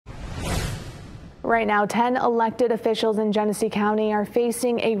Right now, 10 elected officials in Genesee County are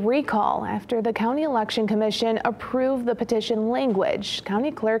facing a recall after the County Election Commission approved the petition language. County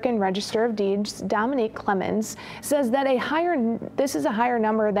Clerk and Register of Deeds Dominique Clemens says that this is a higher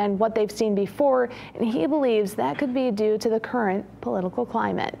number than what they've seen before, and he believes that could be due to the current political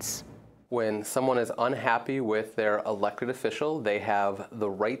climate. When someone is unhappy with their elected official, they have the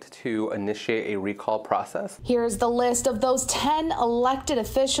right to initiate a recall process. Here's the list of those 10 elected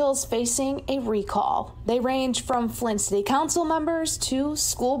officials facing a recall. They range from Flint City Council members to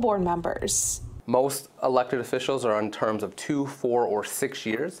school board members. Most elected officials are on terms of 2, 4, or 6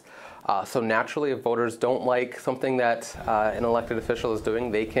 years. So naturally, if voters don't like something that an elected official is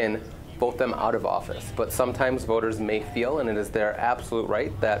doing, they can vote them out of office. But sometimes voters may feel, and it is their absolute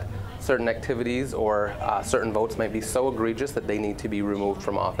right, that certain activities or certain votes might be so egregious that they need to be removed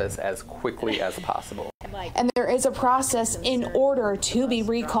from office as quickly as possible. And there is a process in order to be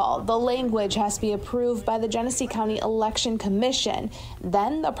recalled. The language has to be approved by the Genesee County Election Commission.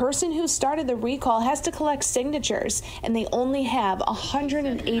 Then the person who started the recall has to collect signatures, and they only have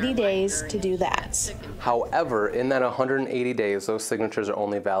 180 days to do that. However, in that 180 days, those signatures are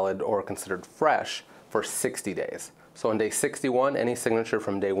only valid or considered fresh for 60 days. So on day 61, any signature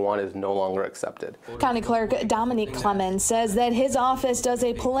from day 1 is no longer accepted. County Clerk Dominique Clemens says that his office does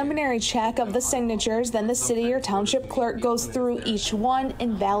a preliminary check of the signatures, then the city or township clerk goes through each one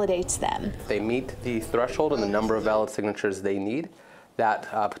and validates them. If they meet the threshold and the number of valid signatures they need,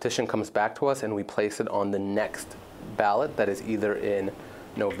 that petition comes back to us and we place it on the next ballot that is either in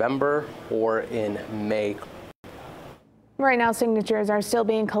November or in May. Right now, signatures are still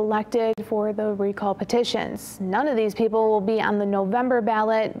being collected for the recall petitions. None of these people will be on the November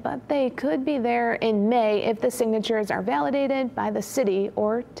ballot, but they could be there in May if the signatures are validated by the city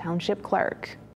or township clerk.